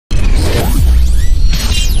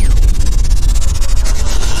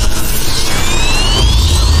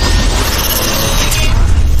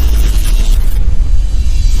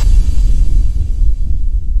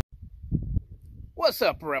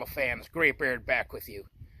What's up, rail fans? Graybeard back with you.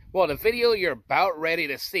 Well, the video you're about ready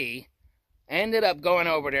to see ended up going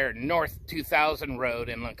over there North 2000 Road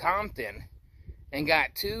in Lecompton and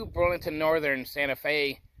got two Burlington Northern Santa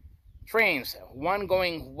Fe trains. One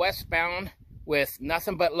going westbound with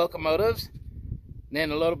nothing but locomotives. Then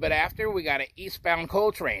a little bit after, we got an eastbound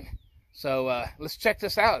coal train. So let's check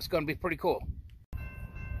this out. It's going to be pretty cool.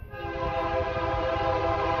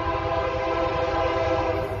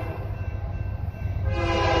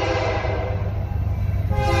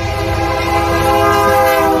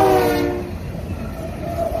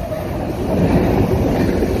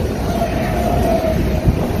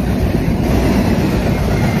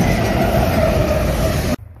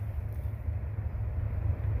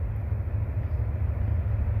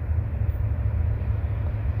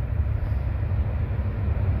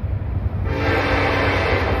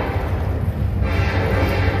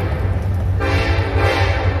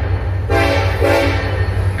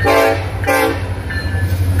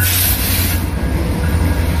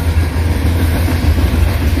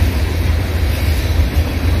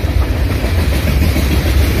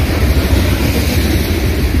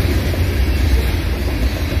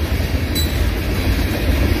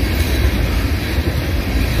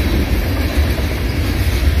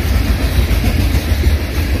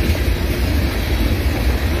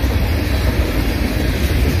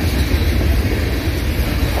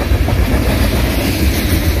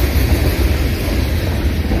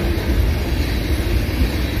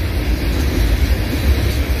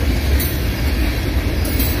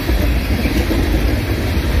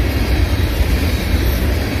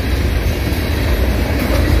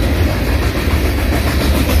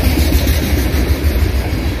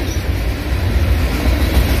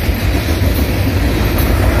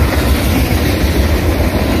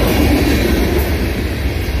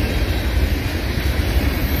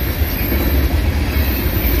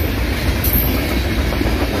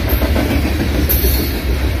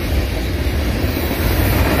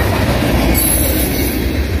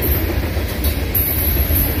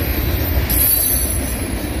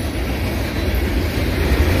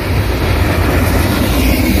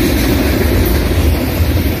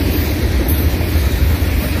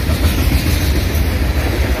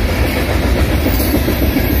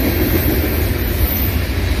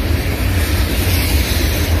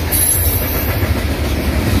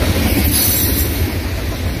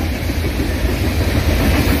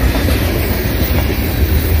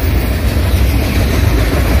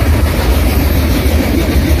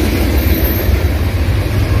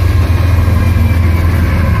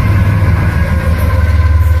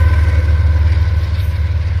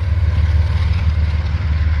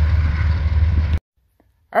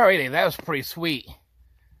 Alrighty, that was pretty sweet.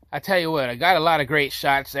 I tell you what, I got a lot of great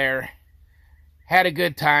shots there. Had a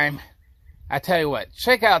good time. I tell you what,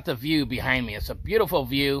 check out the view behind me. It's a beautiful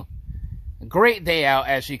view. A great day out,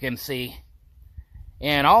 as you can see.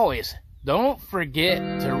 And always, don't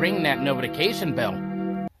forget to ring that notification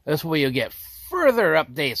bell. This way you'll get further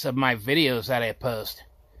updates of my videos that I post.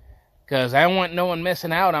 Because I don't want no one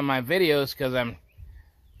missing out on my videos, because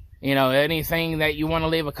you know, anything that you want to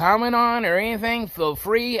leave a comment on or anything, feel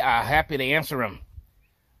free. I'm happy to answer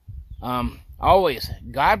them. Always,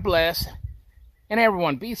 God bless. And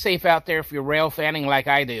everyone, be safe out there if you're rail fanning like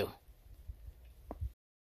I do.